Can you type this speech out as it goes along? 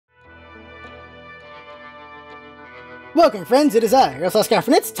Welcome friends, it is I, LostScarf,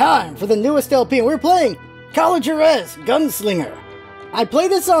 and it's time for the newest LP, and we're playing CoJ Gunslinger. I played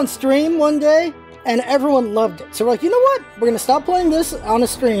this on stream one day, and everyone loved it. So we're like, you know what? We're going to stop playing this on a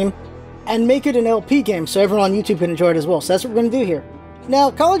stream and make it an LP game so everyone on YouTube can enjoy it as well. So that's what we're going to do here.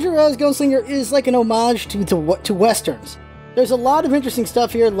 Now, CoJ Gunslinger is like an homage to Westerns. There's a lot of interesting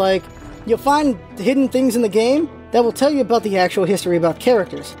stuff here, like you'll find hidden things in the game that will tell you about the actual history about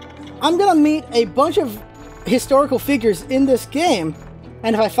characters. I'm going to meet a bunch of historical figures in this game,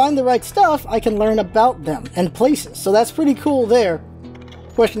 and if I find the right stuff, I can learn about them and places. So that's pretty cool there.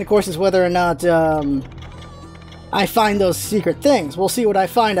 Question, of course, is whether or not I find those secret things. We'll see what I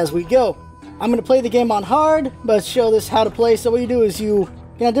find as we go. I'm going to play the game on hard, but show this how to play. So what you do is you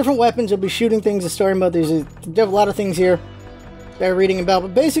have different weapons. You'll be shooting things in story mode. There's a lot of things here they're reading about,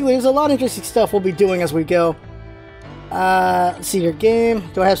 but basically there's a lot of interesting stuff we'll be doing as we go. Let's see your game.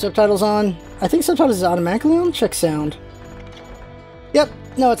 Do I have subtitles on? I think subtitles is automatically on. Check sound. Yep.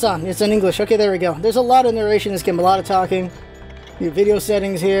 No, it's on. It's in English. Okay, there we go. There's a lot of narration in this game. A lot of talking. Your video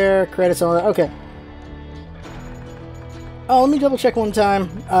settings here. Credits, all that. Okay. Oh, let me double check one time.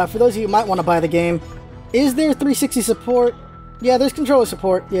 For those of you who might want to buy the game. Is there 360 support? Yeah, there's controller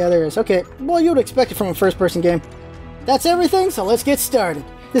support. Yeah, there is. Okay. Well, you would expect it from a first-person game. That's everything, so let's get started.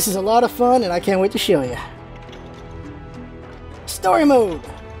 This is a lot of fun, and I can't wait to show you. Story mode.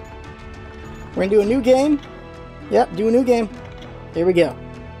 We're gonna do a new game. Yep, do a new game. Here we go.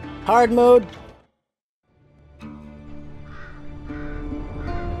 Hard mode.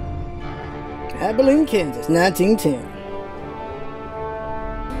 Abilene, Kansas, 1910.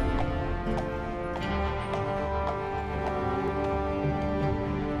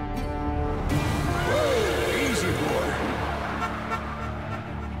 Easy, boy.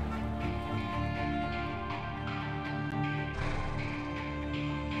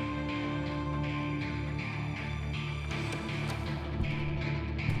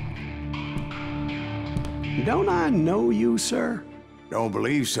 Don't I know you, sir? Don't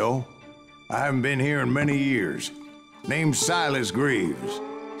believe so. I haven't been here in many years. Name's Silas Greaves.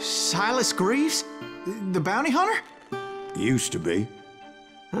 Silas Greaves? The bounty hunter? Used to be.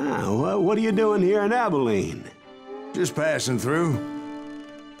 Ah, what are you doing here in Abilene? Just passing through.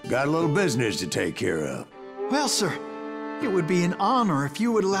 Got a little business to take care of. Well, sir, it would be an honor if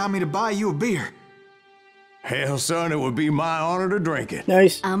you would allow me to buy you a beer. Hell, son, it would be my honor to drink it.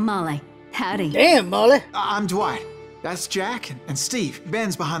 Nice. I'm Molly. Howdy. Damn, Molly. I'm Dwight. That's Jack and Steve.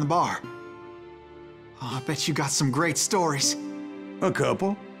 Ben's behind the bar. Oh, I bet you got some great stories. A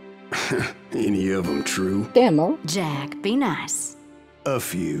couple. Any of them true? Damn, Molly. Jack, be nice. A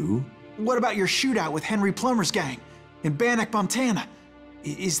few. What about your shootout with Henry Plummer's gang in Bannock, Montana?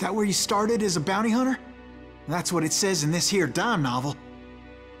 Is that where you started as a bounty hunter? That's what it says in this here dime novel.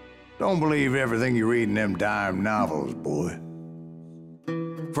 Don't believe everything you read in them dime novels, boy.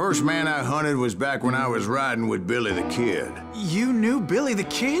 First man I hunted was back when I was riding with Billy the Kid. You knew Billy the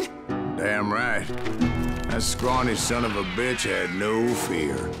Kid? Damn right. That scrawny son of a bitch had no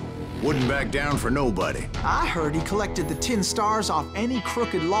fear. Wouldn't back down for nobody. I heard he collected the 10 stars off any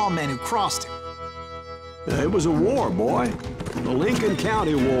crooked lawmen who crossed him. It was a war, boy. The Lincoln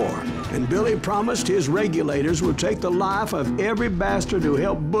County War. And Billy promised his regulators would take the life of every bastard who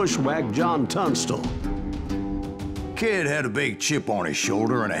helped bushwhack John Tunstall. Kid had a big chip on his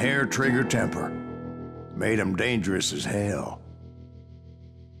shoulder and a hair-trigger temper. Made him dangerous as hell.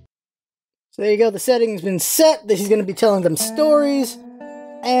 So there you go, the setting's been set. This is going to be telling them stories,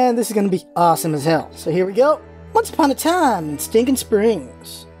 and this is going to be awesome as hell. So here we go. Once upon a time in Stinking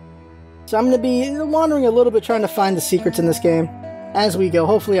Springs. So I'm going to be wandering a little bit trying to find the secrets in this game as we go.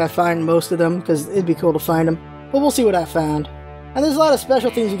 Hopefully I find most of them, because it'd be cool to find them. But we'll see what I found. And there's a lot of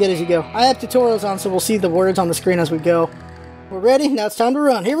special things you get as you go. I have tutorials on, so we'll see the words on the screen as we go. We're ready, now it's time to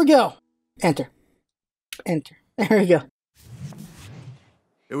run. Here we go. Enter. Enter. There we go.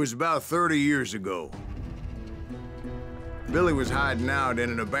 It was about 30 years ago. Billy was hiding out in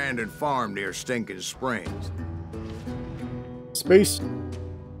an abandoned farm near Stinking Springs. Space.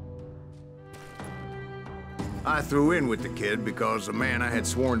 I threw in with the kid because the man I had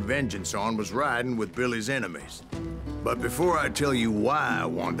sworn vengeance on was riding with Billy's enemies. But before I tell you why I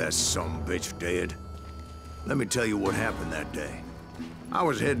want that sumbitch dead, let me tell you what happened that day. I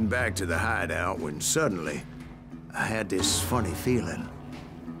was heading back to the hideout when suddenly I had this funny feeling.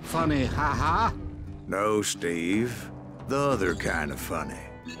 Funny, haha? No, Steve. The other kind of funny.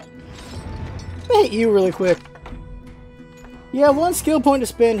 I hit you really quick. You have one skill point to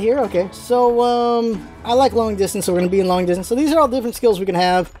spend here. Okay, so, I like long distance, so we're going to be in long distance. So these are all different skills we can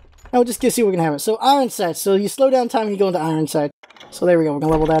have. And we'll just see if we can have it. So Iron Sight. So you slow down time and you go into Iron Sight. So there we go. We're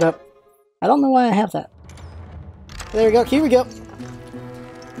going to level that up. I don't know why I have that. There we go. Here we go.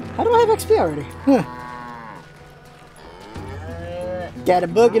 How do I have XP already? Huh. Got a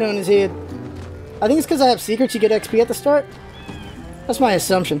bucket on his head. I think it's because I have secrets you get XP at the start. That's my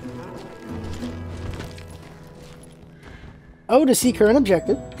assumption. Oh, to see current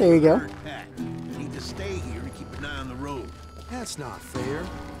objective. There you go. Need to stay here and keep an eye on the road. That's not fair.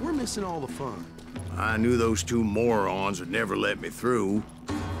 We're missing all the fun. I knew those two morons would never let me through.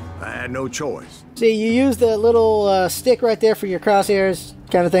 I had no choice. See, you use the little stick right there for your crosshairs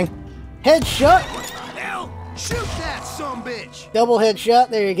kind of thing. Headshot! Hell, shoot that sumbitch! Double headshot,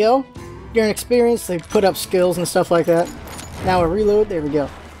 there you go. You're inexperienced, they put up skills and stuff like that. Now a reload, there we go.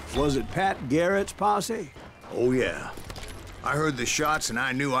 Was it Pat Garrett's posse? Oh yeah. I heard the shots and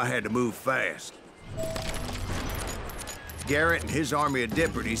I knew I had to move fast. Garrett and his army of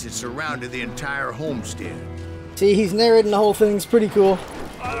deputies had surrounded the entire homestead. See, he's narrating the whole thing, it's pretty cool.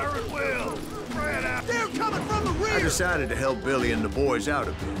 Fire at will! Spread out! They're coming from the rear! I decided to help Billy and the boys out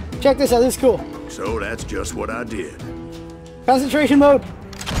a bit. Check this out, this is cool. So that's just what I did. Concentration mode.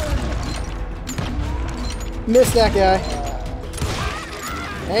 Missed that guy.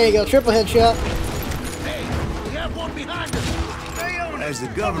 There you go, triple headshot. Hey, we have one behind us! Stay on it! As the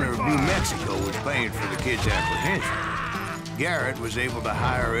governor of New Mexico was paying for the kid's apprehension, Garrett was able to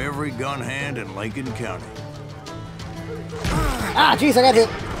hire every gun hand in Lincoln County. Ah, jeez, I got hit.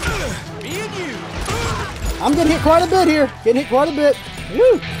 Me and you! I'm getting hit quite a bit here. Getting hit quite a bit.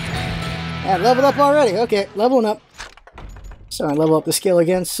 Woo! Yeah, leveled up already. Okay, leveling up. So I level up the skill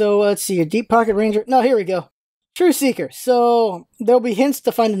again. So let's see, a deep pocket ranger. No, here we go. Truth seeker. So there'll be hints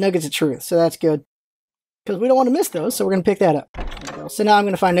to find the nuggets of truth. So that's good. Because we don't want to miss those, so we're going to pick that up. There we go. So now I'm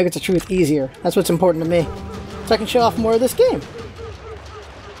going to find nuggets of truth easier. That's what's important to me. So I can show off more of this game.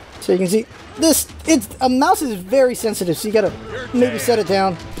 So you can see, a mouse is very sensitive, so you got to maybe set it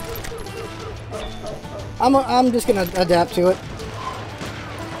down. I'm just going to adapt to it.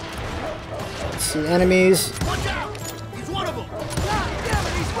 Let's see, enemies. Watch out! He's one of them! God damn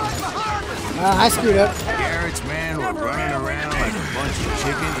it, he's right behind us! I screwed up. Garrett's men were running around like a bunch of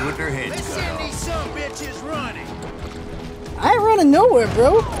chickens with their heads Let's cut send off. these sumbitches running! I ain't running nowhere,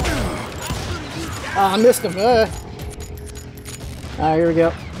 bro. I missed him. Alright, here we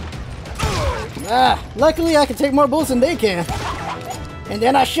go. Luckily I can take more bullets than they can. And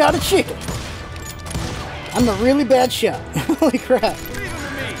then I shot a chicken. I'm a really bad shot. Holy crap.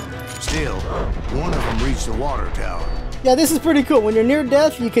 Still, one of them reached the water tower. Yeah, this is pretty cool. When you're near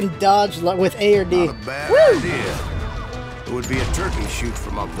death, you can dodge with A or D. Not a bad Woo! idea. It would be a turkey shoot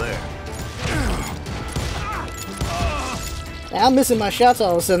from up there. Yeah, I'm missing my shots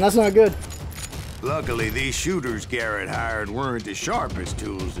all of a sudden. That's not good. Luckily, these shooters Garrett hired weren't the sharpest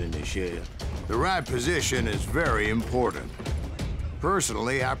tools in the shed. The right position is very important.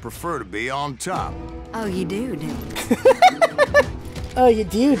 Personally, I prefer to be on top. Oh, you do, do. Oh, you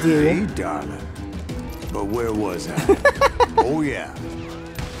do, Hey, darling. But where was I? Oh, yeah.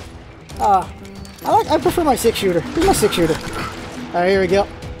 I prefer my 6-shooter. Here's my 6-shooter. Alright, here we go.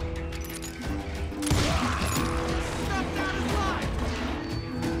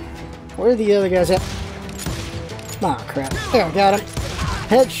 Where are the other guys at? Oh, crap. There, I got him.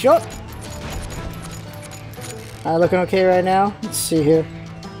 Headshot. Looking okay right now. Let's see here.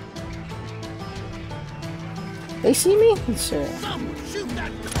 They see me? Let's see.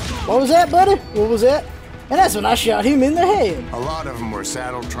 What was that, buddy? What was that? And that's when I shot him in the head. A lot of them were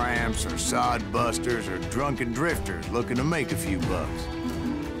saddle tramps or sod busters or drunken drifters looking to make a few bucks.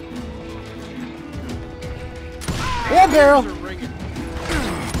 Yeah, barrel.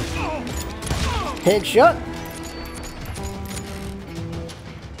 Headshot.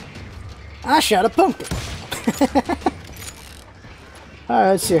 I shot a pumpkin.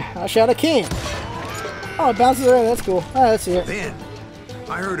 Alright, let's see. I shot a can. Oh, it bounces around. That's cool. Alright, let's see it. Then,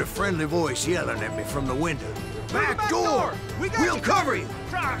 I heard a friendly voice yelling at me from the window. Back door! We'll cover you!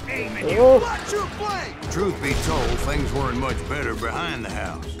 Try aiming Oh. Watch your flank! Truth be told, things weren't much better behind the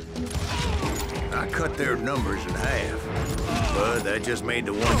house. I cut their numbers in half, but that just made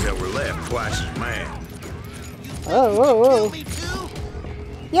the ones that were left twice as mad. Oh, whoa, whoa. Me too?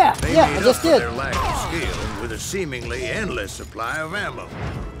 Yeah, They yeah, made I up just for did. their lack of skill with a seemingly endless supply of ammo.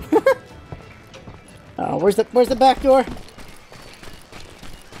 Oh, where's the back door?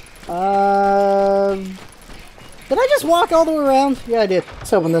 Did I just walk all the way around? Yeah, I did.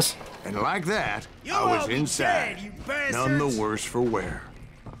 Let's open this. And like that, You I was all be inside, dead, you none the bastards. worse for wear.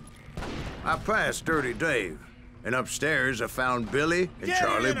 I passed Dirty Dave, and upstairs I found Billy and Get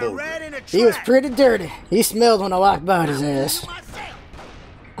Charlie in a Bolton. rat in a He was trap. pretty dirty. He smelled when I walked by his ass.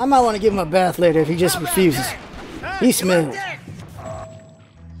 I might want to give him a bath later if he just refuses. He smells.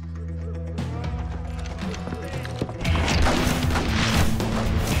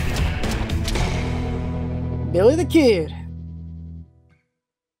 Billy the Kid.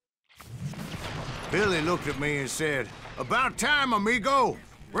 Billy looked at me and said, "About time, amigo.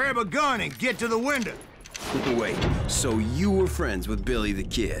 Grab a gun and get to the window." Wait, so you were friends with Billy the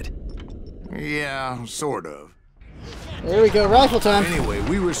Kid? Yeah, sort of. There we go, rifle time. Anyway,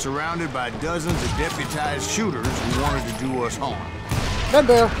 we were surrounded by dozens of deputized shooters who wanted to do us harm. Red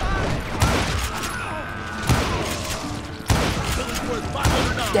barrel.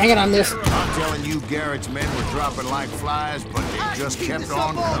 Dang it, I missed. I'm telling you, Garrett's men were dropping like flies, but they just kept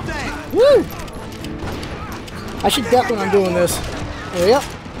on coming. Woo! I should duck when I'm doing this. There we go.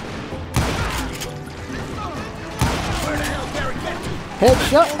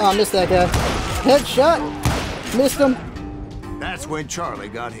 Headshot. Oh, I missed that guy. Headshot. Missed him. That's when Charlie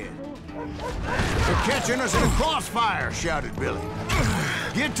got hit. "They're catching us in a crossfire," shouted Billy.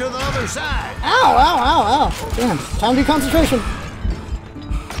 "Get to the other side." Ow, ow, ow, ow. Damn, time to do concentration.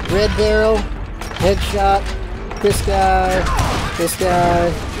 Red barrel. Headshot. This guy. This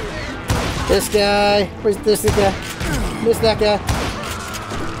guy. This guy. Where's this guy? Miss that guy.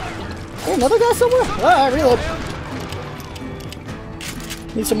 Hey, another guy somewhere? Alright, reload.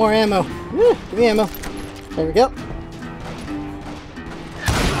 Need some more ammo. Woo, give me ammo. There we go.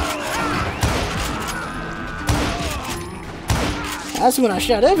 That's when I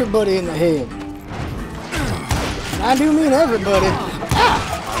shot everybody in the head. And I do mean everybody.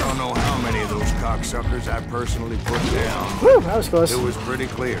 I don't know how many of those cocksuckers I personally put down. Whew, that was close. It was pretty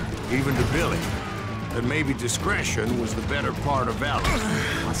clear, even to Billy, that maybe discretion was the better part of valor.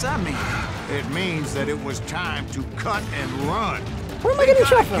 What's that mean? It means that it was time to cut and run. Where am I getting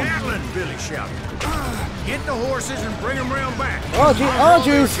shot from? Techland, Billy shouted. "Get the horses and bring them round back." Oh, gee, oh,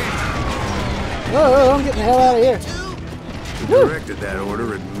 jeez. Oh, I'm getting the hell out of here. He directed that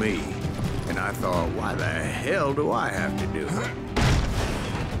order at me, and I thought, why the hell do I have to do it?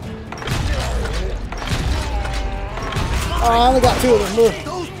 Oh, I only got two of them. Ugh.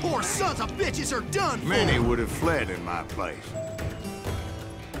 Those poor sons of bitches are done for. Many would have fled in my place.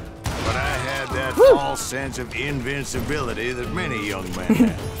 But I had that Woo. false sense of invincibility that many young men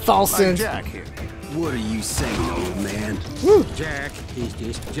have. False Like sense. Jack here. What are you saying, old man? Woo. Jack, he's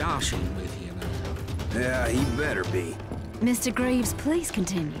just joshing with you now. Yeah, he better be. Mr. Greaves, please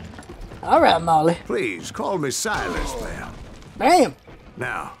continue. All right, Molly. Please, call me Silas, ma'am. Bam.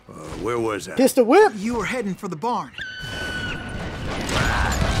 Now, where was I? Pistol whip. You were heading for the barn.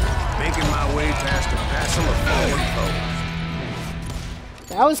 Making my way past a passel of fallen foes.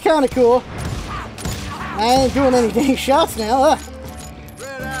 That was kind of cool. I ain't doing any dang shots now.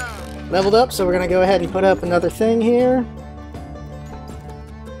 Leveled up, so we're gonna go ahead and put up another thing here.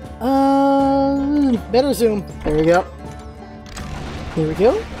 Better zoom. There we go. Here we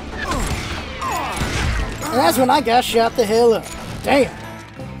go. And that's when I got shot the hell up. Damn.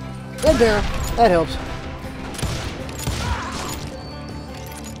 Red barrel. That helps.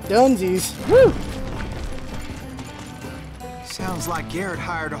 Dunsies. Woo! Sounds like Garrett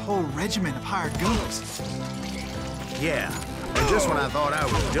hired a whole regiment of hired guns. Yeah, and just when I thought I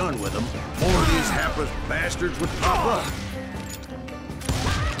was done with them, more of these hapless bastards would pop up.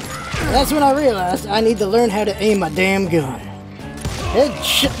 And that's when I realized I need to learn how to aim my damn gun.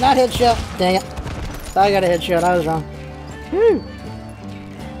 Headshot, not headshot. Dang it. Thought I got a headshot. I was wrong. Woo.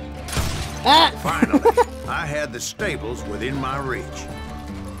 Ah! Finally, I had the stables within my reach.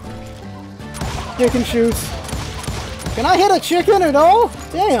 Chicken shoots. Can I hit a chicken at all?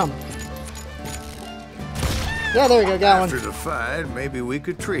 Damn. Yeah, there we go. Got After one. the fight, maybe we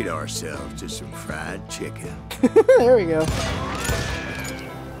could treat ourselves to some fried chicken. There we go.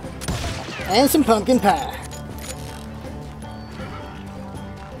 And some pumpkin pie.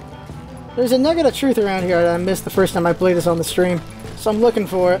 There's a nugget of truth around here that I missed the first time I played this on the stream, so I'm looking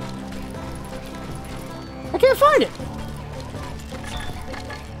for it. I can't find it.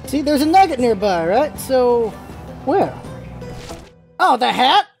 See, there's a nugget nearby, right? So, where? Oh, the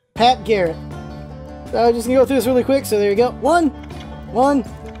hat? Pat Garrett. So I'm just gonna go through this really quick. So there you go. One.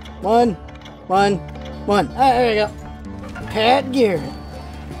 Alright, there you go. Pat Garrett.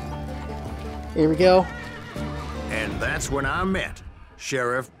 Here we go. And that's when I met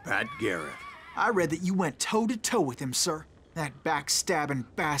Sheriff Pat Garrett. I read that you went toe-to-toe with him, sir. That backstabbing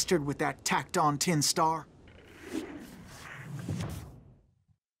bastard with that tacked-on tin star.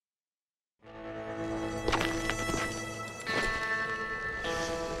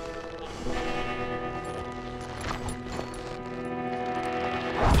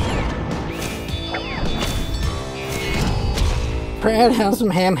 Proud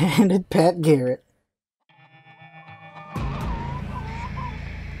handsome ham-handed Pat Garrett.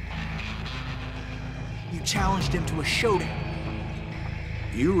 You challenged him to a showdown.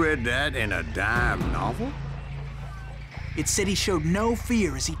 You read that in a dime novel? It said he showed no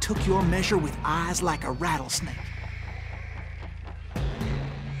fear as he took your measure with eyes like a rattlesnake.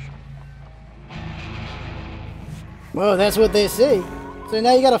 Well, that's what they say. So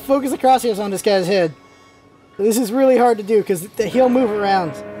now you gotta focus the crosshairs on this guy's head. So this is really hard to do because he'll move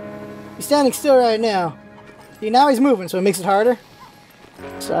around. He's standing still right now. See, now he's moving, so it makes it harder.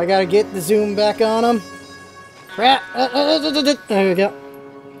 So I gotta get the zoom back on him. Crap! There we go.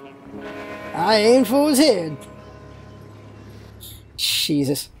 I aim for his head.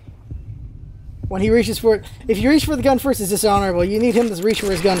 Jesus. When he reaches for it, if you reach for the gun first, it's dishonorable. You need him to reach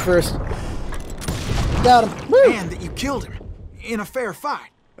for his gun first. Got him. Woo! Man, that you killed him in a fair fight.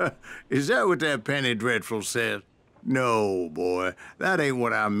 Is that what that Penny Dreadful said? No, boy. That ain't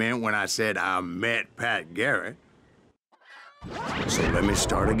what I meant when I said I met Pat Garrett. So let me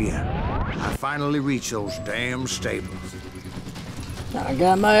start again. I finally reached those damn stables. I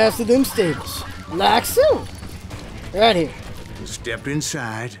got my ass to them stables. Like so. Right here. Stepped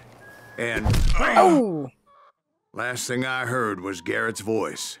inside, and... Oh! Last thing I heard was Garrett's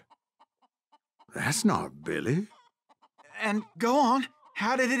voice. That's not Billy. And go on.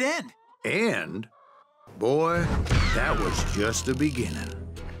 How did it end? And, boy, that was just the beginning.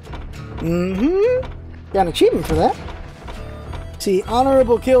 Mm-hmm. Got an achievement for that. See,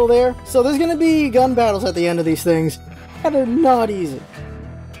 honorable kill there. So there's gonna be gun battles at the end of these things. And they're not easy.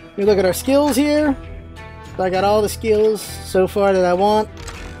 You look at our skills here. So I got all the skills so far that I want.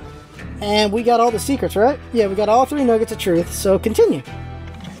 And we got all the secrets, right? Yeah, we got all 3 nuggets of truth, so continue.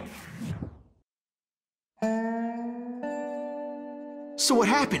 So what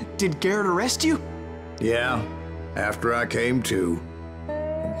happened? Did Garrett arrest you? Yeah, after I came to,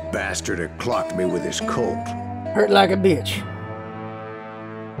 the bastard had clocked me with his Colt. Hurt like a bitch.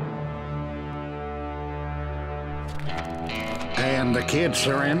 And the kid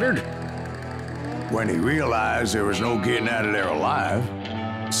surrendered? When he realized there was no getting out of there alive.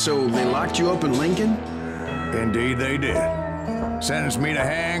 So they locked you up in Lincoln? Indeed they did. Sentenced me to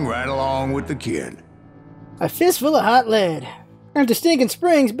hang right along with the kid. A fistful of hot lead. After Stinking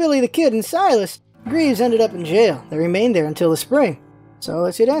Springs, Billy the Kid and Silas Greaves ended up in jail. They remained there until the spring. So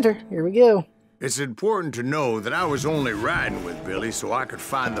let's hit enter. Here we go. It's important to know that I was only riding with Billy so I could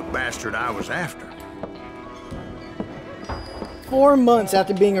find the bastard I was after. 4 months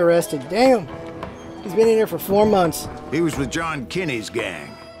after being arrested. Damn. He's been in there for 4 months. He was with John Kinney's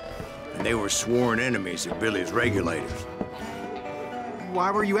gang, and they were sworn enemies of Billy's regulators. Why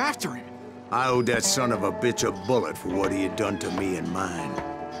were you after him? I owed that son of a bitch a bullet for what he had done to me and mine.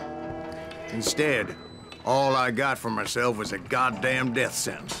 Instead, all I got for myself was a goddamn death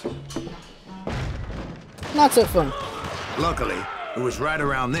sentence. Not so fun. Luckily, it was right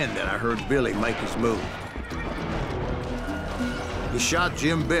around then that I heard Billy make his move. He shot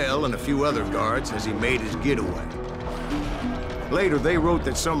Jim Bell and a few other guards as he made his getaway. Later, they wrote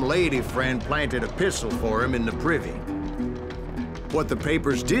that some lady friend planted a pistol for him in the privy. What the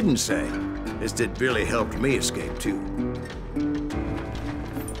papers didn't say is that Billy helped me escape, too.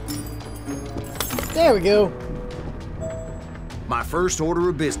 There we go. My first order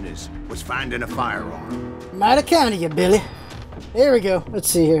of business was finding a firearm. Mighty kind of you, Billy. There we go. Let's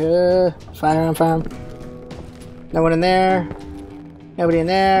see here. Firearm. No one in there. Nobody in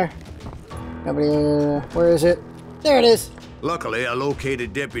there. Nobody. Where is it? There it is. Luckily, I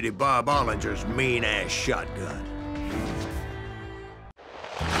located Deputy Bob Ollinger's mean-ass shotgun.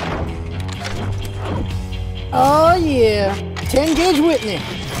 Oh yeah. 10-gauge Whitney.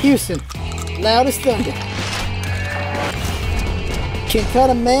 Houston. Loud as thunder. Can cut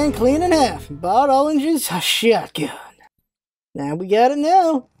a man clean in half. Bob Ollinger's shotgun. Now we got it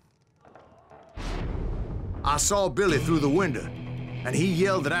now. I saw Billy through the window, and he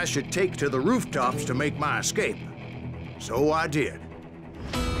yelled that I should take to the rooftops to make my escape. So I did.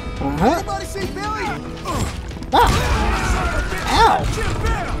 Anybody see Billy? Ow!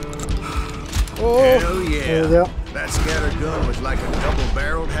 Oh, Hell yeah. there we go. That scatter gun was like a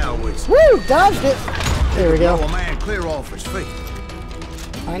double-barreled howitzer. Woo! Dodged it. There we go. Blow a man clear off his feet.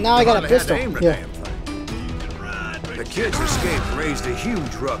 Alright, now I got a Hardly had to pistol. aim the Yeah. damn thing. The kid's escape raised a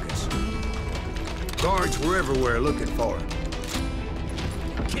huge ruckus. Guards were everywhere looking for him.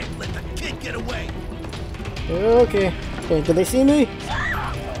 Can't let the kid get away. Okay. Okay, did they see me?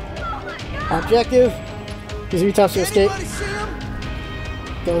 Objective. These rooftops to escape. Anybody see him?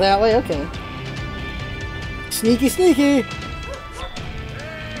 Go that way, okay. Sneaky, sneaky.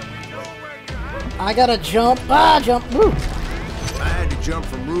 I gotta jump. Jump. Woo. I had to jump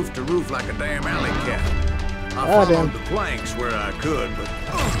from roof to roof like a damn alley cat. I Oh, followed damn. the planks where I could, but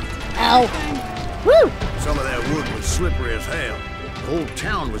Ow. Woo. some of that wood was slippery as hell. The whole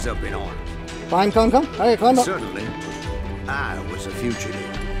town was up in arms. Climb. Alright, climb up. Suddenly, I was a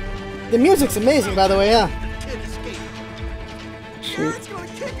fugitive. The music's amazing, by the way, huh? Kid escaped. Shoot. It's gonna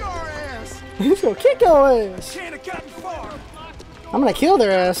kick our ass. Who's gonna kick our ass? Can't have gotten far. I'm gonna kill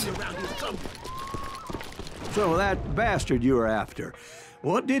their ass. So that bastard you were after,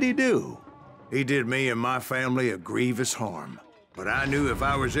 what did he do? He did me and my family a grievous harm. But I knew if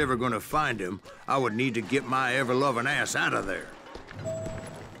I was ever gonna find him, I would need to get my ever-loving ass out of there.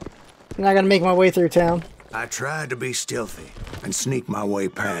 I'm not gonna make my way through town. I tried to be stealthy and sneak my way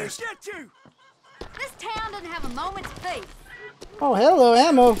past. Get you. This town doesn't have a moment's peace. Oh, hello,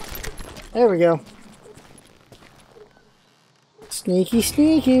 ammo. There we go. Sneaky,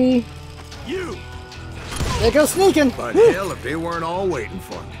 sneaky. You. There goes sneaking. But Woo. hell, if they weren't all waiting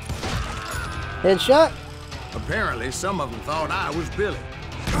for me. Headshot. Apparently, some of them thought I was Billy.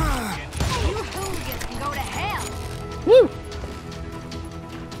 You hooligans can go to hell. Woo.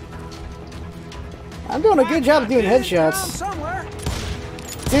 I'm doing a good job of doing headshots. Somewhere.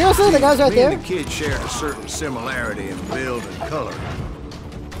 Seriously, the guy's right Me and there? the kid share a certain similarity in build and color.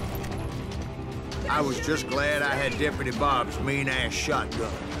 I was just glad I had Deputy Bob's mean-ass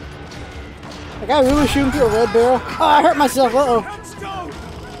shotgun. That guy really shooting through a red barrel. Oh, I hurt myself. Uh-oh. Let's go.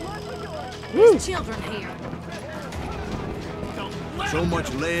 Woo. There's children here. So much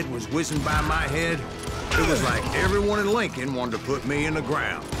lead was whizzing by my head, it was like everyone in Lincoln wanted to put me in the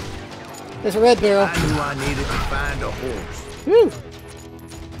ground. There's a red barrel. I knew I needed to find a horse. Woo.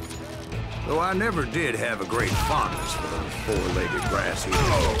 Though I never did have a great fondness for those four-legged grass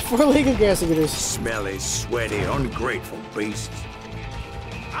eaters. Four-legged grass eaters. Smelly, sweaty, ungrateful beasts.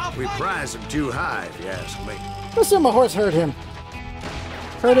 We prize them too high, if you ask me. Listen, my horse hurt him.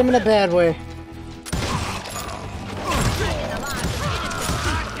 Hurt him in a bad way.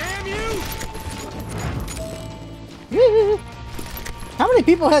 Damn you. Woo. How many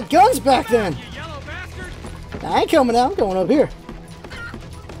people had guns back then? You yellow bastard. I ain't coming out. I'm going up here.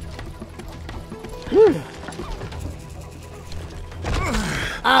 Woo.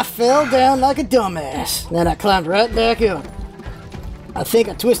 I fell down like a dumbass. Then I climbed right back up. I think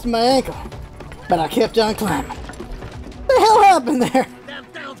I twisted my ankle, but I kept on climbing. What the hell happened there? Damn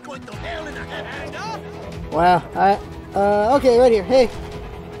town's going to hell in a head. Wow. Okay, right here. Hey.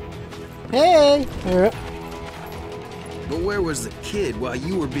 Hey. All right. But where was the kid while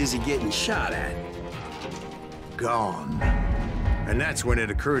you were busy getting shot at? Gone. And that's when it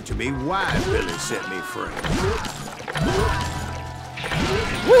occurred to me why Billy set me free.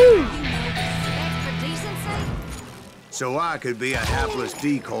 Woo! Extra decency. So I could be a hapless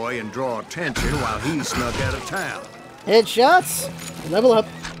decoy and draw attention while he snuck out of town. Headshots. Level up.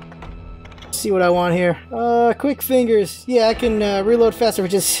 Let's see what I want here. Quick fingers. Yeah, I can reload faster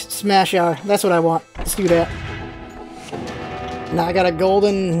with just smash R. That's what I want. Let's do that. Now I got a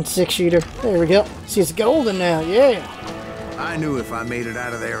golden 6-shooter. There we go. See, it's golden now. Yeah. I knew if I made it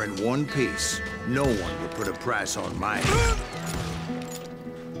out of there in one piece, no one would put a price on my head.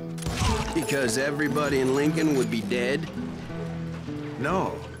 Because everybody in Lincoln would be dead?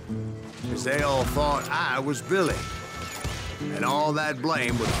 No. Because they all thought I was Billy. And all that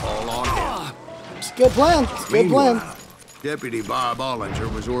blame would fall on him. It's a good plan. It's a good plan. Deputy Bob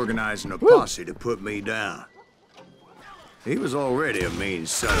Ollinger was organizing a posse to put me down. He was already a mean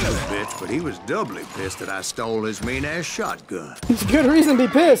son of a bitch, but he was doubly pissed that I stole his mean-ass shotgun. It's a good reason to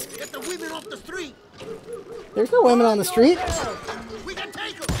be pissed. Get the women off the street. There's no women on the street. We can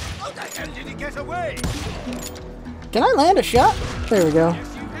take them. How the hell did he get away? Can I land a shot? There we go.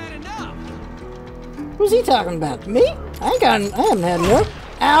 Guess you had enough. Who's he talking about? Me? I haven't had enough.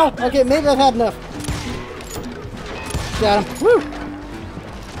 Ow! Okay, maybe I've had enough. Got him. Woo!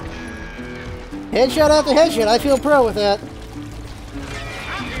 Headshot after headshot. I feel pro with that.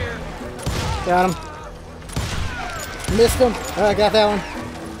 Got him. Missed him. Oh, I got that one.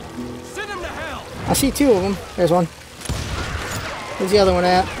 Send him to hell. I see two of them. There's one. Where's the other one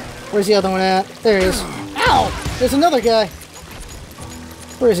at? Where's the other one at? There he is. Ow! There's another guy.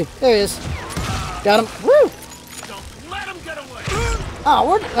 Where is he? There he is. Got him. Woo! Don't let him get away. Oh,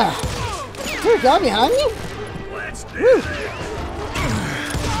 where? Is there a guy behind me? Let's do Woo! it.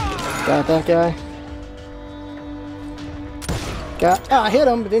 Got that guy. I hit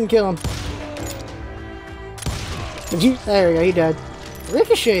him, but didn't kill him. Did you? There we go, he died.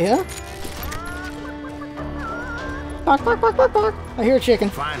 Ricochet, huh? Bark, bark, bark, bark, bark. I hear a chicken.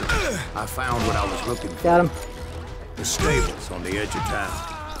 Finally, I found what I was looking for. Got him. The stables on the edge of town.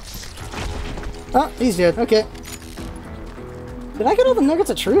 Oh, he's dead. Okay. Did I get all the nuggets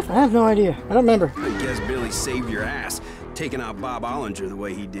of truth? I have no idea. I don't remember. I guess Billy saved your ass, taking out Bob Ollinger the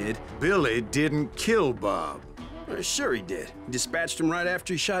way he did. Billy didn't kill Bob. Sure he did. Dispatched him right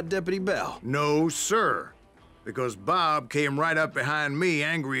after he shot Deputy Bell. No, sir. because Bob came right up behind me,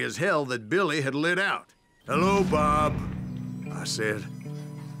 angry as hell that Billy had lit out. "Hello, Bob," I said.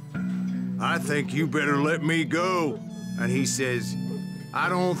 "I think you better let me go." And he says, "I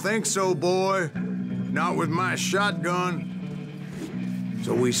don't think so, boy. Not with my shotgun."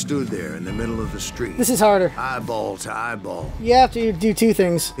 So we stood there in the middle of the street. This is harder. Eyeball to eyeball. You have to do two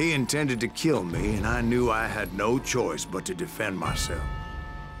things. He intended to kill me, and I knew I had no choice but to defend myself.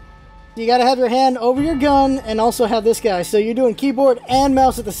 You gotta have your hand over your gun and also have this guy. So you're doing keyboard and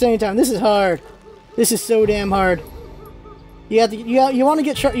mouse at the same time. This is hard. This is so damn hard. You have to. You want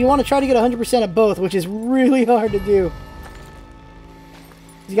to try to get 100% of both, which is really hard to do.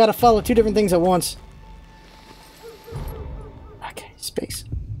 You gotta follow two different things at once. Okay, space.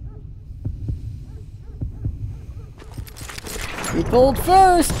 He pulled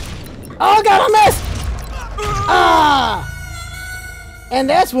first. Oh god, I missed! Ah! And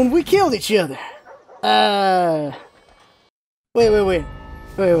that's when we killed each other. Wait.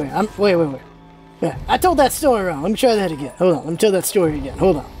 Yeah, I told that story wrong. Let me try that again. Hold on, let me tell that story again.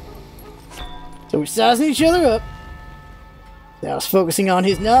 Hold on. So we're sizing each other up. I was focusing on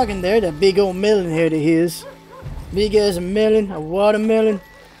his noggin there, that big old melon head of his. Big as a melon, a watermelon.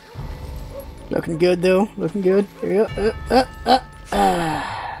 Looking good though, looking good. Here we go.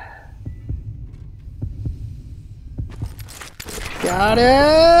 Got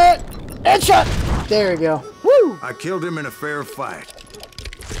it! Headshot! There we go. Woo! I killed him in a fair fight.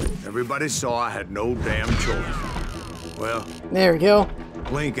 Everybody saw I had no damn choice. Well, there we go.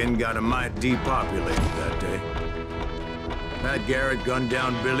 Lincoln got a mite depopulated that day. Pat Garrett gunned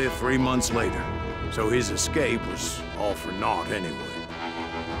down Billy 3 months later, so his escape was all for naught anyway.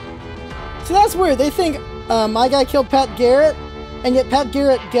 So that's weird. They think my guy killed Pat Garrett, and yet Pat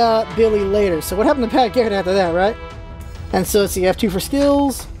Garrett got Billy later. So what happened to Pat Garrett after that, right? And so it's the F2 for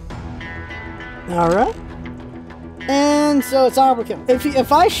skills. Alright. And so it's honorable kill.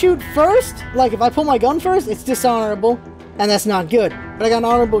 If I shoot first, like if I pull my gun first, it's dishonorable, and that's not good. But I got an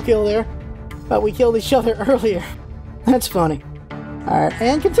honorable kill there. But we killed each other earlier. That's funny. Alright,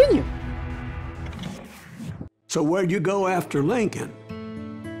 and continue. So where'd you go after Lincoln?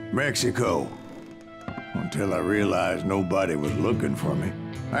 Mexico. Until I realized nobody was looking for me.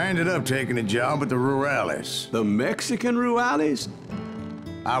 I ended up taking a job at the Rurales. The Mexican Rurales?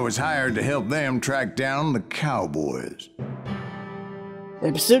 I was hired to help them track down the cowboys.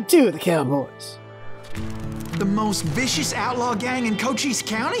 Episode 2 of the Cowboys. The most vicious outlaw gang in Cochise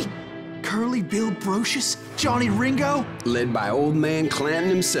County? Curly Bill Brocious? Johnny Ringo? Led by old man Clanton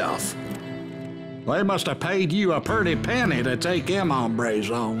himself. They must have paid you a pretty penny to take them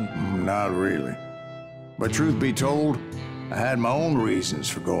hombres on. Not really. But truth be told, I had my own reasons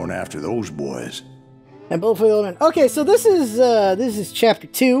for going after those boys. And both for the old men. Okay, so this is chapter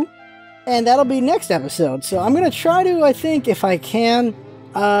 2, and that'll be next episode. So I'm gonna try to, I think, if I can,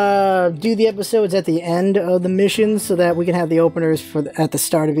 do the episodes at the end of the missions so that we can have the openers at the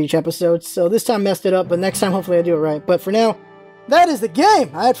start of each episode. So this time messed it up, but next time hopefully I do it right. But for now, that is the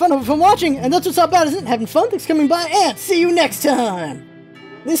game. I had fun watching, and that's what's up about, isn't it? Having fun. Thanks for coming by, and see you next time.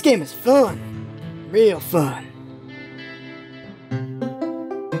 This game is fun. Real fun.